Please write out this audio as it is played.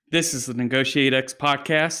This is the Negotiate X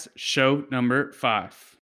podcast, show number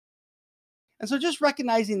 5. And so just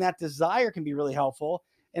recognizing that desire can be really helpful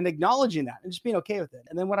and acknowledging that and just being okay with it.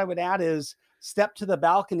 And then what I would add is step to the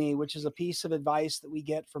balcony, which is a piece of advice that we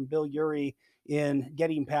get from Bill Urey in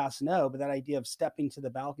Getting Past No. But that idea of stepping to the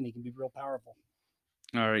balcony can be real powerful.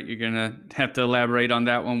 All right, you're going to have to elaborate on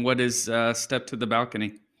that one. What is step to the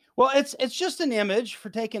balcony? Well, it's just an image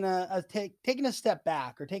for taking taking a step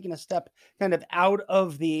back or taking a step kind of out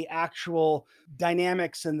of the actual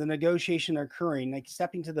dynamics and the negotiation occurring, like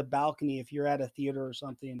stepping to the balcony if you're at a theater or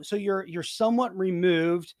something. So you're somewhat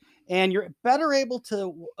removed and you're better able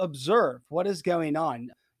to observe what is going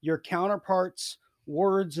on, your counterparts'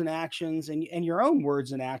 words and actions and your own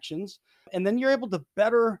words and actions. And then you're able to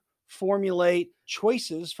better formulate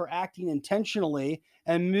choices for acting intentionally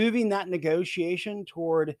and moving that negotiation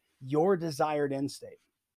toward your desired end state.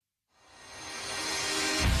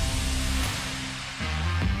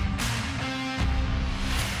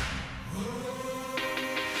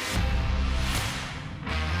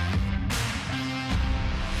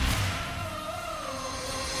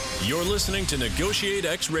 You're listening to Negotiate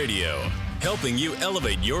X Radio, helping you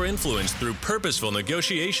elevate your influence through purposeful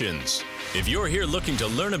negotiations. If you're here looking to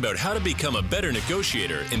learn about how to become a better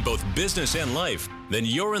negotiator in both business and life, then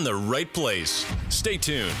you're in the right place. Stay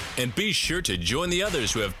tuned and be sure to join the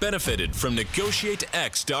others who have benefited from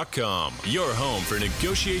NegotiateX.com, your home for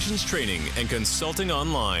negotiations training and consulting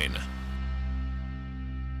online.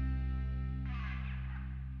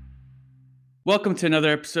 Welcome to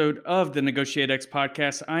another episode of the Negotiate X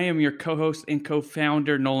podcast. I am your co-host and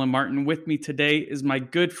co-founder, Nolan Martin. With me today is my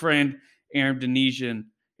good friend, Aram Denesian.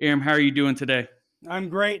 Aram, how are you doing today? I'm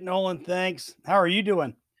great, Nolan. Thanks. How are you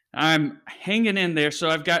doing? I'm hanging in there. So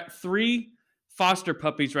I've got 3 foster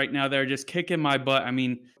puppies right now that are just kicking my butt. I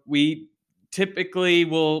mean, we typically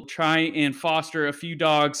will try and foster a few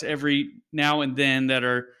dogs every now and then that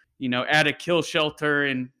are, at a kill shelter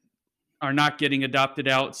and are not getting adopted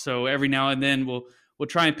out. So every now and then we'll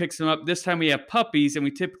try and pick some up. This time we have puppies, and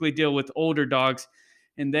we typically deal with older dogs,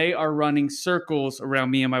 and they are running circles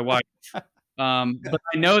around me and my wife. But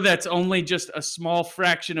I know that's only just a small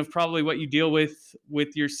fraction of probably what you deal with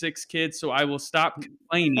your 6 kids. So I will stop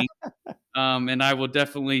complaining, and I will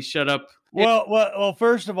definitely shut up. Well,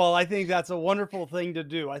 first of all, I think that's a wonderful thing to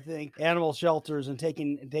do. I think animal shelters and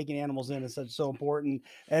taking animals in is so important.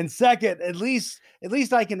 And second, at least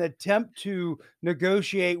I can attempt to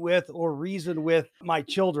negotiate with or reason with my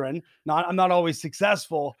children. I'm not always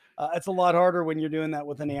successful. It's a lot harder when you're doing that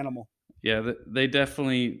with an animal. Yeah, they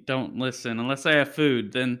definitely don't listen. Unless I have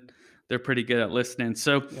food, then they're pretty good at listening.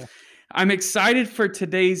 So yeah. I'm excited for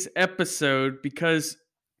today's episode because,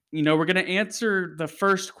 we're going to answer the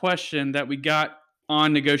first question that we got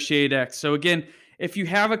on Negotiate X. So again, if you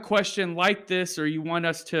have a question like this or you want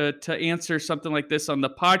us to answer something like this on the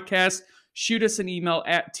podcast, shoot us an email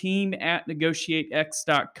at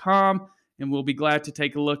team@negotiatex.com, and we'll be glad to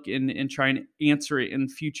take a look and try and answer it in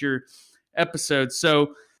future episodes.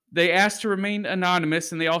 So they asked to remain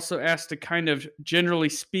anonymous, and they also asked to kind of generally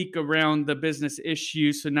speak around the business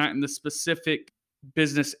issues, so not in the specific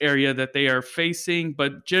business area that they are facing,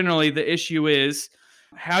 but generally the issue is,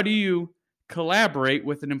 how do you collaborate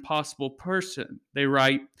with an impossible person? They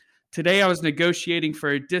write, "Today I was negotiating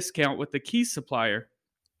for a discount with the key supplier.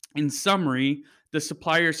 In summary, the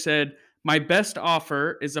supplier said, my best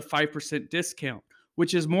offer is a 5% discount,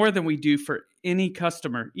 which is more than we do for any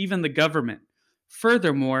customer, even the government.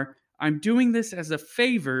 Furthermore, I'm doing this as a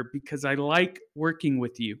favor because I like working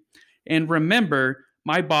with you. And remember,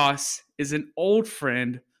 my boss is an old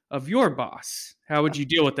friend of your boss." How would you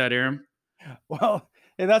deal with that, Aram? Well,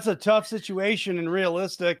 that's a tough situation and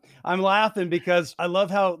realistic. I'm laughing because I love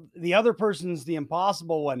how the other person's the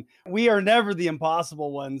impossible one. We are never the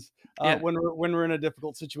impossible ones when we're in a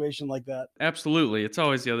difficult situation like that. Absolutely. It's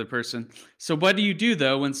always the other person. So what do you do,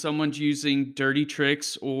 though, when someone's using dirty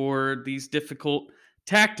tricks or these difficult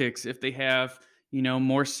tactics? If they have,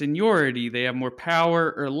 more seniority, they have more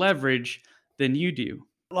power or leverage than you do.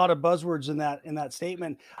 A lot of buzzwords in that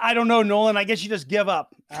statement. I don't know, Nolan. I guess you just give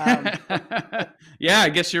up. Yeah, I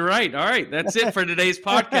guess you're right. All right. That's it for today's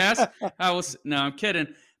podcast. No, I'm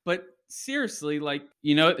kidding. But seriously,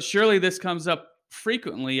 surely this comes up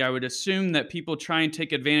frequently. I would assume that people try and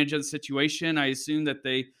take advantage of the situation. I assume that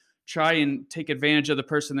they try and take advantage of the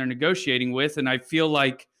person they're negotiating with. And I feel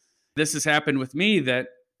like this has happened with me, that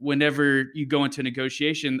whenever you go into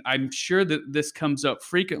negotiation, I'm sure that this comes up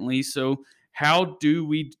frequently. So how do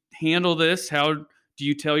we handle this? How do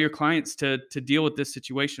you tell your clients to deal with this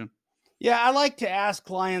situation? Yeah, I like to ask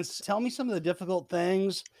clients, tell me some of the difficult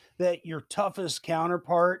things that your toughest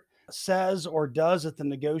counterpart says or does at the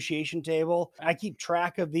negotiation table. I keep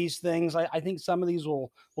track of these things. I think some of these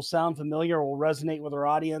will sound familiar, will resonate with our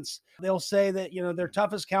audience. They'll say that, their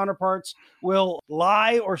toughest counterparts will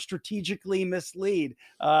lie or strategically mislead.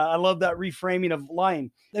 I love that reframing of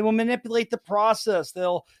lying. They will manipulate the process.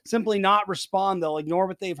 They'll simply not respond. They'll ignore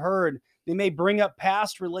what they've heard. They may bring up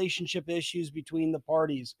past relationship issues between the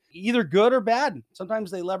parties, either good or bad.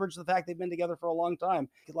 Sometimes they leverage the fact they've been together for a long time,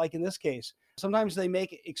 like in this case. Sometimes they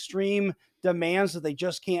make extreme demands that they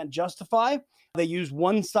just can't justify. They use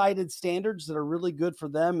one-sided standards that are really good for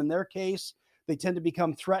them. In their case, they tend to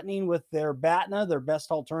become threatening with their BATNA, their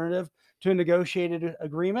best alternative to a negotiated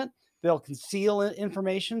agreement. They'll conceal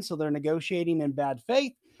information, so they're negotiating in bad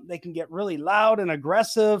faith. They can get really loud and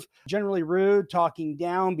aggressive, generally rude, talking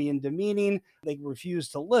down, being demeaning. They refuse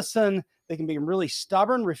to listen. They can be really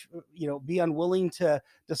stubborn, be unwilling to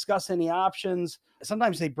discuss any options.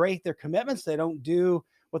 Sometimes they break their commitments. They don't do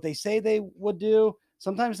what they say they would do.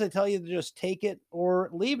 Sometimes they tell you to just take it or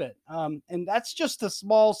leave it. And that's just a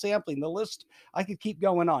small sampling. The list, I could keep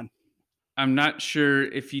going on. I'm not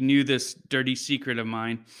sure if you knew this dirty secret of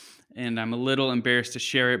mine, and I'm a little embarrassed to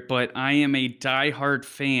share it, but I am a diehard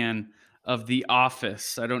fan of The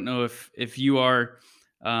Office. I don't know if you are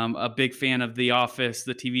a big fan of The Office,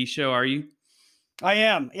 the TV show. Are you? I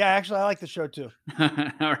am. Yeah, actually, I like the show too.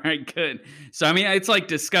 All right, good. So, I mean, it's like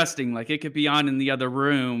disgusting. Like, it could be on in the other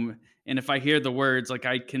room, and if I hear the words, like,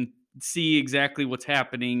 I can see exactly what's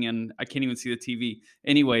happening, and I can't even see the TV.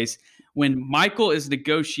 Anyways, when Michael is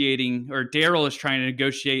negotiating, or Daryl is trying to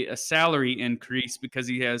negotiate a salary increase because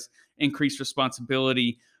he has increased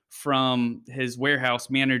responsibility from his warehouse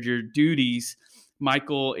manager duties,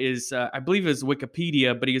 Michael is, I believe it's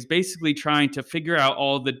Wikipedia, but he is basically trying to figure out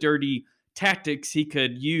all the dirty tactics he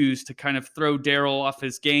could use to kind of throw Daryl off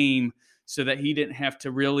his game so that he didn't have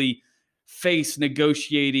to really face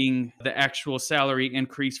negotiating the actual salary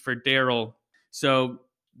increase for Daryl. So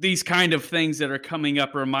these kind of things that are coming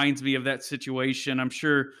up reminds me of that situation. I'm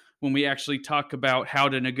sure when we actually talk about how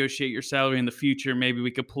to negotiate your salary in the future, maybe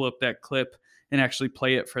we could pull up that clip and actually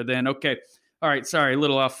play it for then. Okay. All right. Sorry. A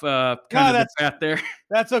little off the path there.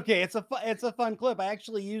 That's okay. It's a fun clip. I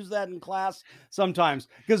actually use that in class sometimes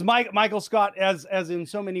because Michael Scott, as in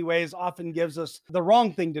so many ways, often gives us the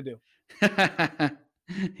wrong thing to do.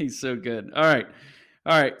 He's so good. All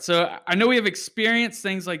right. So I know we have experienced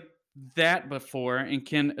things like that before and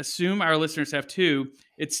can assume our listeners have too.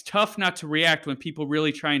 It's tough not to react when people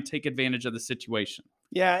really try and take advantage of the situation.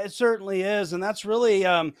 Yeah, it certainly is. And that's really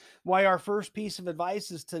why our first piece of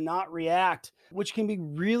advice is to not react, which can be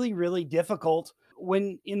really, really difficult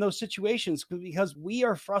when in those situations, because we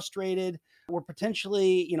are frustrated. We're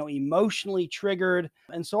potentially, emotionally triggered.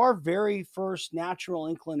 And so our very first natural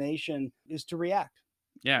inclination is to react.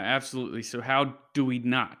 Yeah, absolutely. So how do we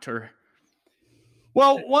not?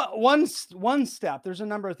 Well, one step, there's a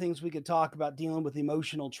number of things we could talk about dealing with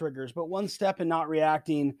emotional triggers, but one step in not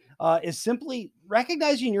reacting is simply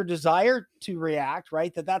recognizing your desire to react,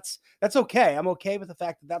 right? That's okay. I'm okay with the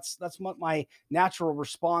fact that that's what my natural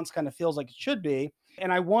response kind of feels like it should be.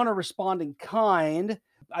 And I want to respond in kind.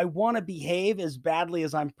 I want to behave as badly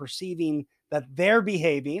as I'm perceiving that they're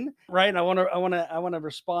behaving, right? And I want to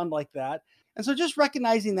respond like that. And so just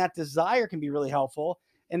recognizing that desire can be really helpful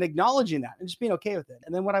and acknowledging that and just being okay with it.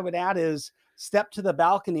 And then what I would add is step to the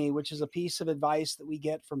balcony, which is a piece of advice that we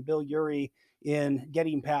get from Bill Urey in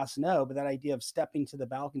Getting Past No. But that idea of stepping to the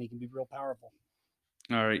balcony can be real powerful.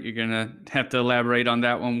 All right. You're going to have to elaborate on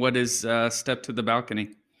that one. What is step to the balcony?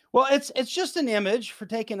 Well, it's just an image for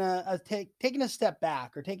taking a step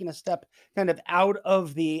back or taking a step kind of out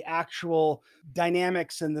of the actual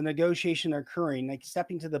dynamics and the negotiation occurring, like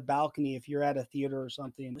stepping to the balcony if you're at a theater or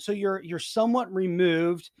something. So you're somewhat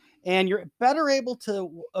removed and you're better able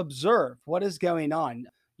to observe what is going on,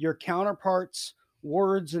 your counterparts'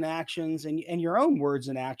 words and actions and your own words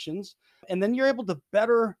and actions. And then you're able to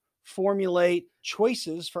better formulate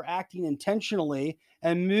choices for acting intentionally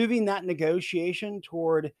and moving that negotiation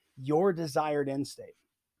toward your desired end state.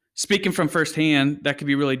 Speaking from firsthand, that could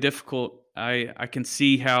be really difficult. I can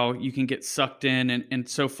see how you can get sucked in and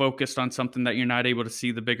so focused on something that you're not able to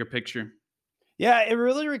see the bigger picture. Yeah, it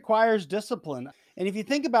really requires discipline. And if you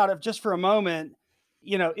think about it just for a moment,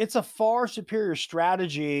 it's a far superior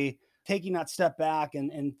strategy taking that step back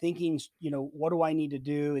and thinking, what do I need to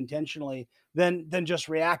do intentionally than just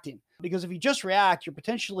reacting? Because if you just react, you're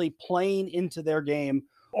potentially playing into their game,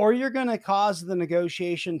 or you're going to cause the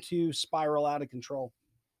negotiation to spiral out of control.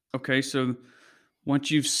 Okay, so once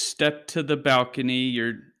you've stepped to the balcony,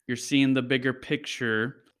 you're seeing the bigger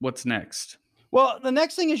picture. What's next? Well, the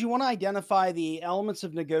next thing is you want to identify the elements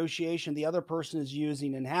of negotiation the other person is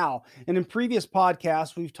using and how. And in previous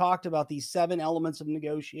podcasts, we've talked about these 7 elements of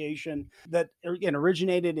negotiation that again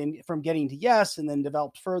originated from Getting to Yes and then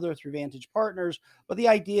developed further through Vantage Partners. But the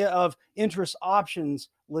idea of interest, options,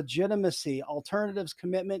 legitimacy, alternatives,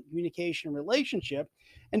 commitment, communication, relationship,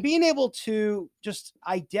 and being able to just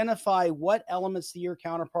identify what elements your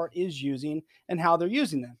counterpart is using and how they're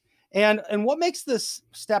using them. And what makes this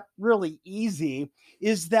step really easy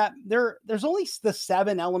is that there's only the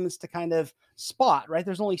 7 elements to kind of spot, right?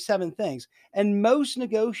 There's only 7 things. And most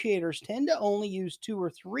negotiators tend to only use 2 or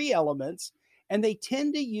 3 elements, and they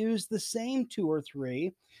tend to use the same 2 or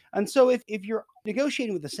 3. And so if you're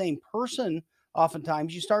negotiating with the same person,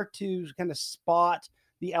 oftentimes you start to kind of spot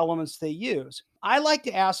the elements they use. I like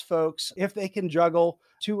to ask folks if they can juggle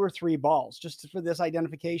 2 or 3 balls, just for this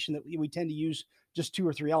identification that we tend to use just 2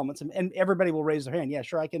 or 3 elements, and everybody will raise their hand. Yeah,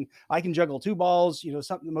 sure, I can juggle 2 balls.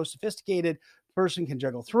 Something the most sophisticated person can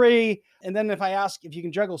juggle 3. And then if I ask if you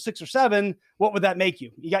can juggle 6 or 7, what would that make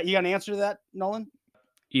you? You got an answer to that, Nolan?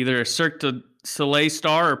 Either a Cirque du Soleil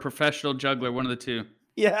star or professional juggler, one of the two.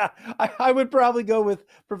 Yeah, I would probably go with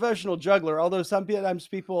professional juggler, although sometimes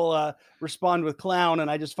people respond with clown,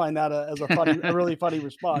 and I just find that as a really funny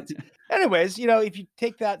response. Anyways, if you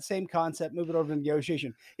take that same concept, move it over to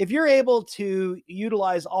negotiation. If you're able to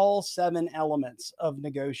utilize all 7 elements of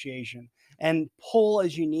negotiation and pull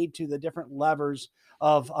as you need to the different levers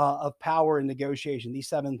of power in negotiation, these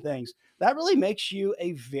 7 things, that really makes you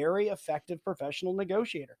a very effective professional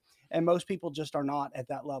negotiator. And most people just are not at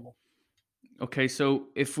that level. Okay, so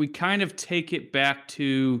if we kind of take it back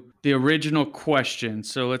to the original question,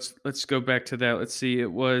 so let's go back to that. Let's see,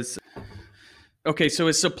 it was okay. So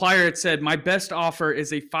as supplier, it said my best offer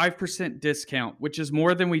is a 5% discount, which is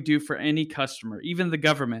more than we do for any customer, even the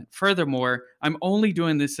government. Furthermore, I'm only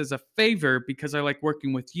doing this as a favor because I like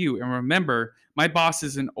working with you. And remember, my boss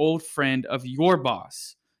is an old friend of your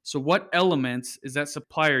boss. So what elements is that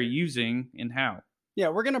supplier using and how? Yeah,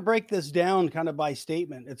 we're going to break this down kind of by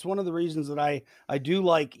statement. It's one of the reasons that I do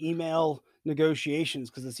like email negotiations,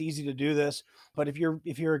 because it's easy to do this. But if you're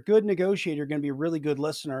a good negotiator, you're going to be a really good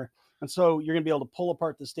listener. And so you're going to be able to pull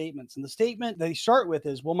apart the statements. And the statement they start with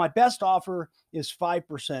is, well, my best offer is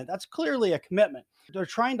 5%. That's clearly a commitment. They're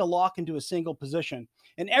trying to lock into a single position.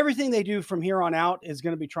 And everything they do from here on out is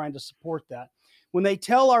going to be trying to support that. When they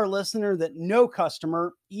tell our listener that no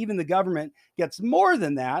customer, even the government, gets more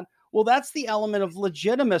than that, well, that's the element of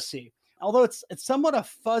legitimacy. Although it's somewhat a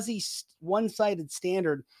fuzzy, one-sided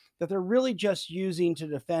standard that they're really just using to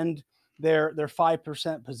defend their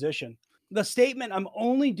 5% position. The statement, I'm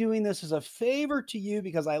only doing this as a favor to you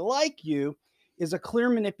because I like you, is a clear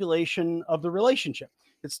manipulation of the relationship.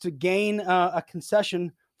 It's to gain a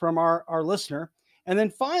concession from our listener. And then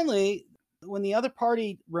finally, when the other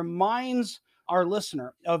party reminds our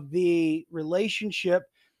listener of the relationship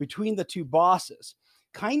between the 2 bosses,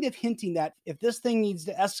 kind of hinting that if this thing needs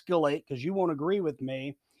to escalate because you won't agree with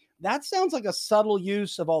me, that sounds like a subtle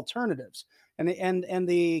use of alternatives. And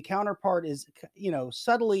the counterpart is,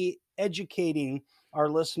 subtly educating our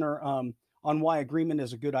listener on why agreement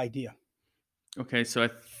is a good idea. Okay, so I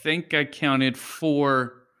think I counted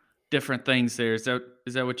 4 different things there. Is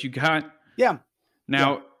that what you got? Yeah.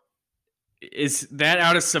 Now, is that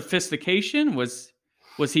out of sophistication? Was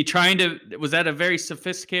he trying to? Was that a very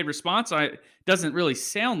sophisticated response? It doesn't really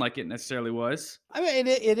sound like it necessarily was. I mean,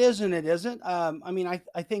 it is and it isn't.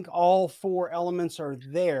 I think all 4 elements are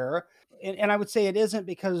there, and I would say it isn't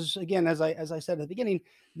because, again, as I said at the beginning,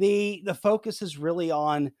 the focus is really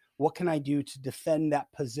on what can I do to defend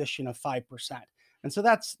that position of 5%, and so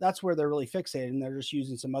that's where they're really fixated, and they're just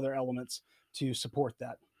using some other elements to support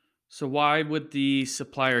that. So why would the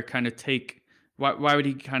supplier kind of why would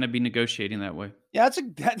he kind of be negotiating that way? Yeah,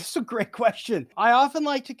 that's a great question. I often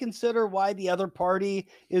like to consider why the other party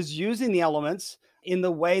is using the elements in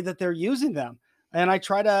the way that they're using them. And I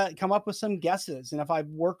try to come up with some guesses. And if I've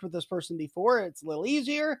worked with this person before, it's a little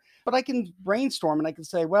easier, but I can brainstorm and I can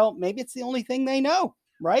say, well, maybe it's the only thing they know,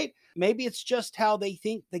 right? Maybe it's just how they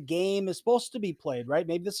think the game is supposed to be played, right?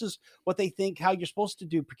 Maybe this is what they think, how you're supposed to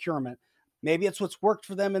do procurement. Maybe it's what's worked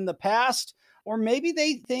for them in the past, or maybe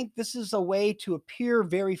they think this is a way to appear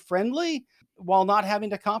very friendly while not having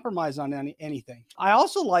to compromise on anything. I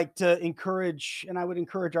also like to encourage, and I would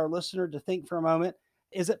encourage our listener to think for a moment,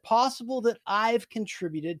 is it possible that I've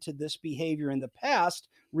contributed to this behavior in the past,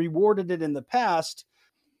 rewarded it in the past,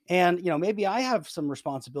 and maybe I have some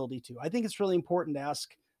responsibility too? I think it's really important to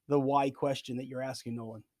ask the why question that you're asking,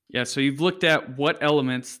 Nolan. Yeah, so you've looked at what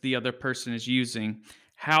elements the other person is using,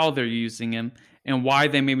 how they're using them, and why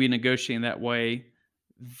they may be negotiating that way.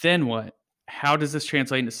 Then what? how does this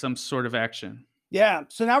translate into some sort of action? Yeah.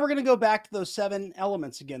 So now we're going to go back to those 7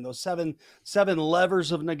 elements again, those seven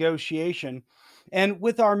levers of negotiation. And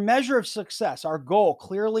with our measure of success, our goal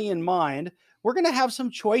clearly in mind, we're going to have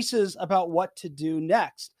some choices about what to do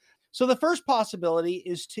next. So the first possibility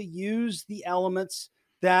is to use the elements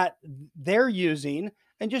that they're using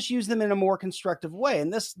and just use them in a more constructive way.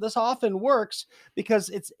 And this often works because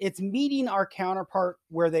it's meeting our counterpart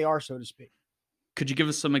where they are, so to speak. Could you give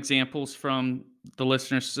us some examples from the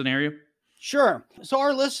listener's scenario? Sure. So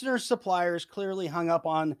our listeners' suppliers clearly hung up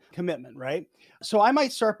on commitment, right? So I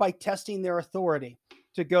might start by testing their authority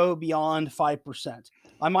to go beyond 5%.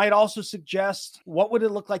 I might also suggest what would it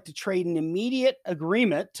look like to trade an immediate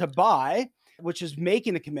agreement to buy, which is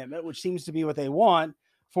making a commitment, which seems to be what they want,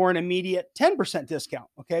 for an immediate 10% discount,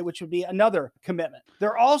 okay, which would be another commitment.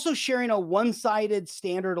 They're also sharing a one-sided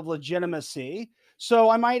standard of legitimacy. So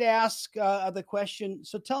I might ask the question,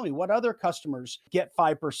 so tell me, what other customers get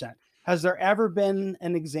 5%? Has there ever been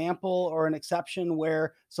an example or an exception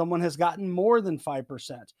where someone has gotten more than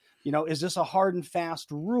 5%? Is this a hard and fast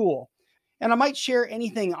rule? And I might share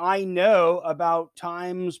anything I know about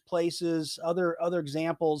times, places, other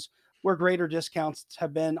examples where greater discounts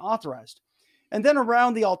have been authorized. And then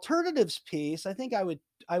around the alternatives piece, I think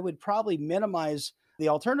I would probably minimize the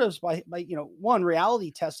alternatives by one, reality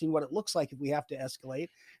testing what it looks like if we have to escalate.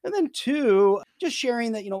 And then two, just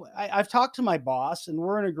sharing that, I've talked to my boss and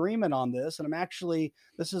we're in agreement on this. And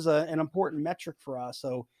this is an important metric for us.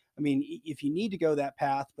 So, if you need to go that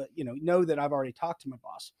path, but, know that I've already talked to my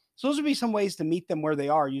boss. So those would be some ways to meet them where they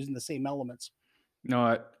are using the same elements.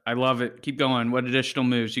 No, I love it. Keep going. What additional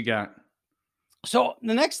moves you got? So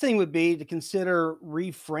the next thing would be to consider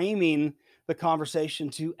reframing the conversation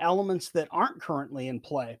to elements that aren't currently in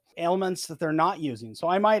play, elements that they're not using. So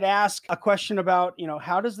I might ask a question about,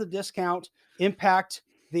 how does the discount impact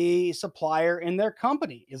the supplier in their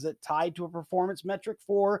company? Is it tied to a performance metric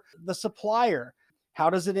for the supplier? How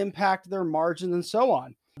does it impact their margin and so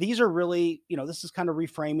on? These are really, this is kind of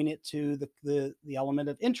reframing it to the element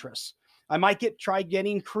of interest. I might try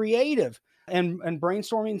getting creative and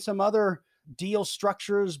brainstorming some other deal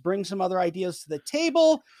structures, bring some other ideas to the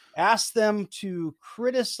table, ask them to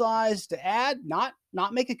criticize, to add, not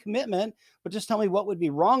make a commitment, but just tell me what would be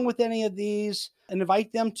wrong with any of these, and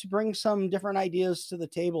invite them to bring some different ideas to the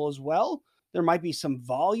table as well. There might be some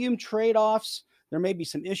volume trade-offs. There may be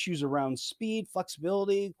some issues around speed,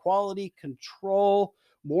 flexibility, quality, control,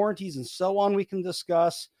 warranties, and so on we can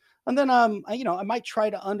discuss. And then, I might try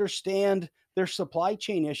to understand their supply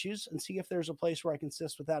chain issues and see if there's a place where I can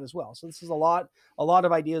assist with that as well. So this is a lot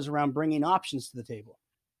of ideas around bringing options to the table.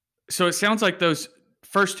 So it sounds like those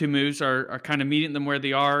first two moves are kind of meeting them where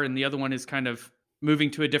they are, and the other one is kind of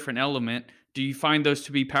moving to a different element. Do you find those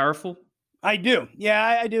to be powerful? I do.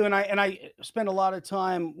 Yeah, I do. And I spend a lot of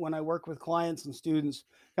time when I work with clients and students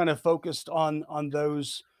kind of focused on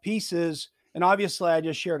those pieces. And obviously, I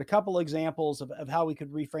just shared a couple examples of how we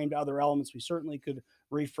could reframe to other elements. We certainly could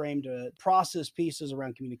reframe to process pieces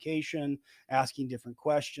around communication, asking different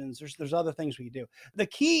questions. There's other things we could do. The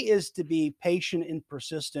key is to be patient and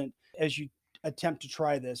persistent as you attempt to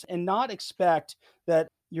try this and not expect that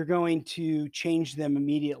you're going to change them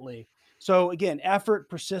immediately. So again, effort,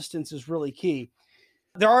 persistence is really key.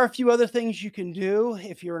 There are a few other things you can do.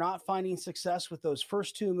 If you're not finding success with those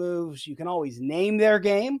first two moves, you can always name their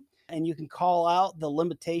game. And you can call out the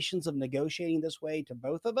limitations of negotiating this way to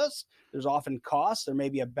both of us. There's often costs. There may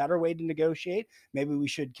be a better way to negotiate. Maybe we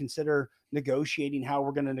should consider negotiating how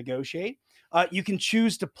we're going to negotiate. You can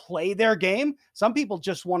choose to play their game. Some people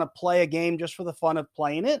just want to play a game just for the fun of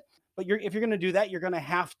playing it. But if you're going to do that, you're going to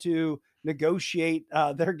have to negotiate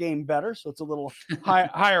their game better. So it's a little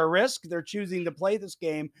higher risk. They're choosing to play this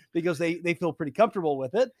game because they feel pretty comfortable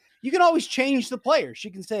with it. You can always change the players.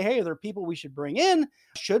 You can say, hey, are there people we should bring in?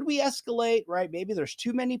 Should we escalate, right? Maybe there's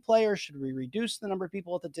too many players. Should we reduce the number of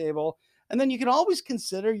people at the table? And then you can always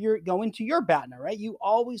consider going to your BATNA, right? You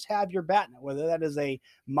always have your BATNA, whether that is a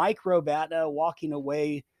micro BATNA, walking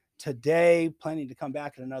away today, planning to come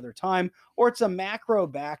back at another time, or it's a macro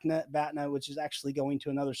BATNA, which is actually going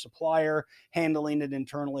to another supplier, handling it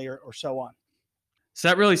internally or so on. So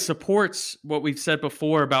that really supports what we've said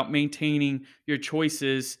before about maintaining your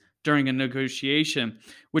choices during a negotiation,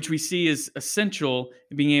 which we see is essential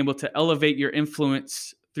in being able to elevate your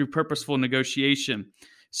influence through purposeful negotiation.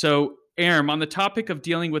 So, Aram, on the topic of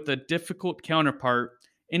dealing with a difficult counterpart,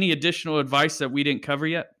 any additional advice that we didn't cover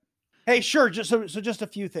yet? Hey, sure. Just a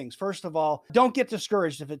few things. First of all, don't get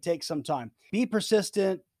discouraged if it takes some time. Be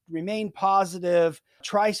persistent, remain positive,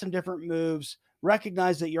 try some different moves,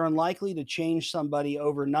 recognize that you're unlikely to change somebody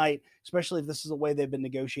overnight, especially if this is the way they've been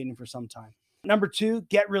negotiating for some time. Number 2,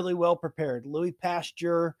 get really well prepared. Louis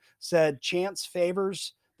Pasteur said, chance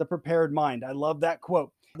favors the prepared mind. I love that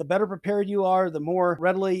quote. The better prepared you are, the more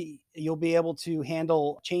readily you'll be able to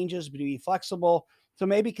handle changes, be flexible. So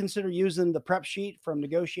maybe consider using the prep sheet from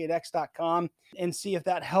negotiatex.com and see if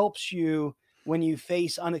that helps you when you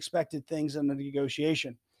face unexpected things in the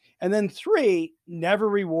negotiation. And then 3, never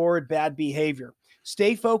reward bad behavior.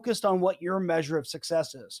 Stay focused on what your measure of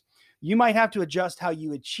success is. You might have to adjust how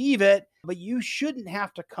you achieve it, but you shouldn't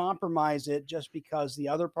have to compromise it just because the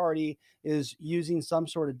other party is using some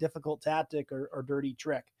sort of difficult tactic or dirty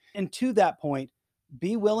trick. And to that point,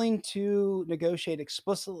 be willing to negotiate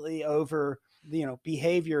explicitly over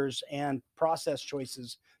behaviors and process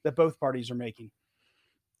choices that both parties are making.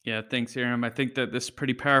 Yeah, thanks, Aram. I think that this is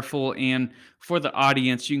pretty powerful. And for the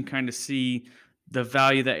audience, you can kind of see the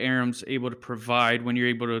value that Aram's able to provide when you're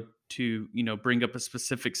able to bring up a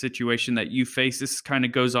specific situation that you face. This kind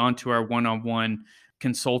of goes on to our one-on-one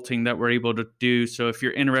consulting that we're able to do. So if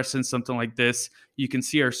you're interested in something like this, you can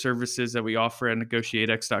see our services that we offer at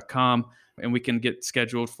negotiatex.com, and we can get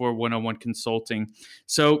scheduled for one-on-one consulting.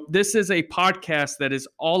 So this is a podcast that is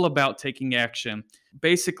all about taking action.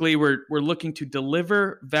 Basically, we're looking to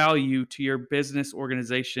deliver value to your business,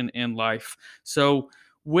 organization, and life. So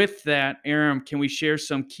with that, Aram, can we share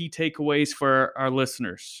some key takeaways for our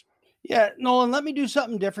listeners? Yeah, Nolan, let me do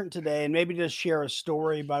something different today and maybe just share a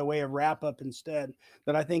story by way of wrap up instead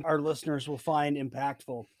that I think our listeners will find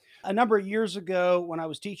impactful. A number of years ago, when I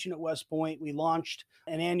was teaching at West Point, we launched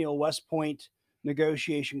an annual West Point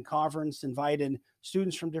negotiation conference, invited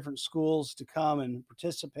students from different schools to come and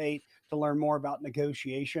participate to learn more about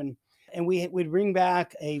negotiation. And we'd bring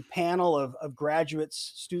back a panel of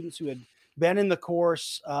graduates, students who had been in the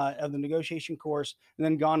course of the negotiation course and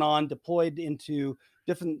then gone on, deployed into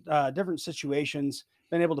different situations,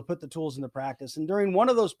 been able to put the tools into practice. And during one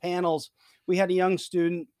of those panels, we had a young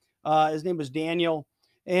student, his name was Daniel,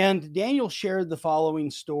 and Daniel shared the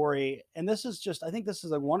following story. And I think this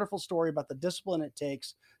is a wonderful story about the discipline it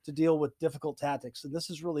takes to deal with difficult tactics. And this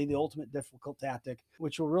is really the ultimate difficult tactic,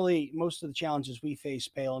 which will really, most of the challenges we face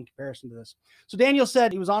pale in comparison to this. So Daniel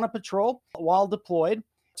said he was on a patrol while deployed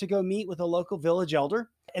to go meet with a local village elder.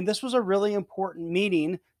 And this was a really important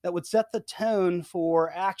meeting that would set the tone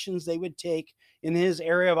for actions they would take in his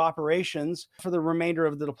area of operations for the remainder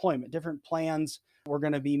of the deployment. Different plans were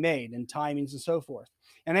going to be made and timings and so forth.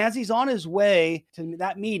 And as he's on his way to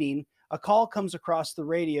that meeting, a call comes across the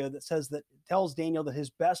radio that tells Daniel that his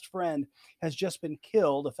best friend has just been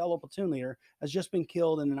killed, a fellow platoon leader has just been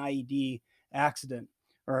killed in an IED accident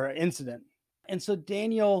or incident. And so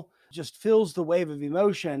Daniel just feels the wave of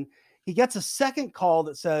emotion. He gets a second call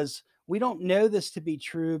that says, we don't know this to be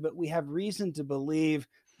true, but we have reason to believe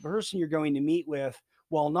the person you're going to meet with,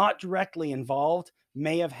 while not directly involved,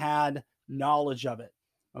 may have had knowledge of it.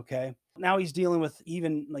 Okay. Now he's dealing with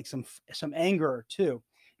even like some anger too.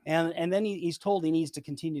 And then he's told he needs to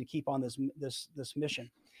continue to keep on this mission.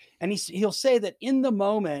 And he'll say that in the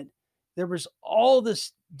moment, there was all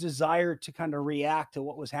this desire to kind of react to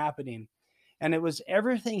what was happening. And it was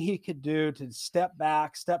everything he could do to step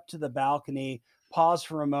back, step to the balcony, pause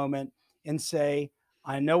for a moment and say,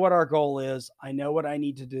 I know what our goal is. I know what I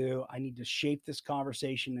need to do. I need to shape this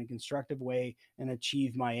conversation in a constructive way and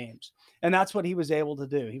achieve my aims. And that's what he was able to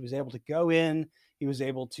do. He was able to go in. He was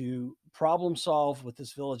able to problem solve with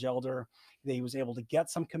this village elder. He was able to get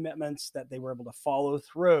some commitments that they were able to follow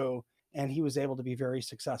through, and he was able to be very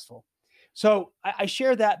successful. So I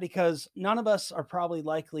share that because none of us are probably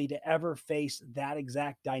likely to ever face that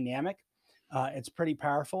exact dynamic. It's pretty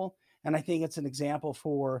powerful. And I think it's an example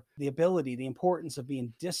for the ability, the importance of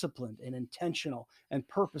being disciplined and intentional and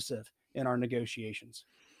purposive in our negotiations.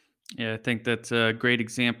 Yeah, I think that's a great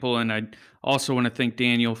example. And I also want to thank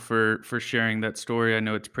Daniel for sharing that story. I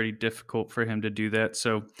know it's pretty difficult for him to do that.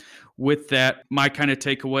 So with that, my kind of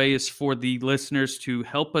takeaway is for the listeners to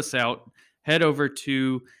help us out. Head over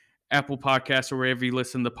to Apple Podcasts or wherever you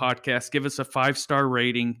listen to the podcast, give us a 5-star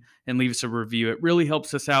rating and leave us a review. It really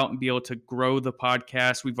helps us out and be able to grow the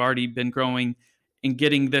podcast. We've already been growing and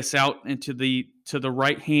getting this out into the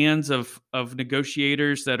right hands of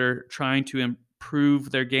negotiators that are trying to improve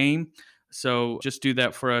their game. So just do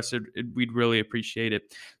that for us. We'd really appreciate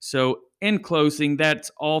it. So in closing, that's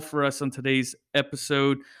all for us on today's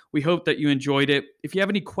episode. We hope that you enjoyed it. If you have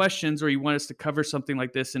any questions or you want us to cover something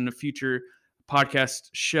like this in a future podcast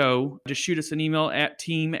show, just shoot us an email at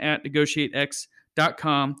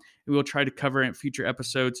team@negotiatex.com and we'll try to cover it in future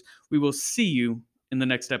episodes. We will see you in the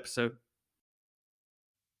next episode.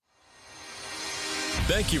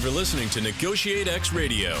 Thank you for listening to Negotiate X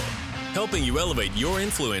Radio, helping you elevate your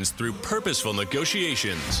influence through purposeful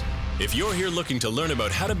negotiations. If you're here looking to learn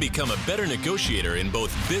about how to become a better negotiator in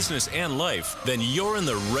both business and life, then you're in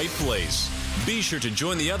the right place. Be sure to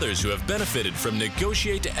join the others who have benefited from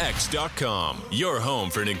NegotiateX.com, your home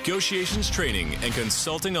for negotiations training and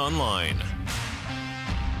consulting online.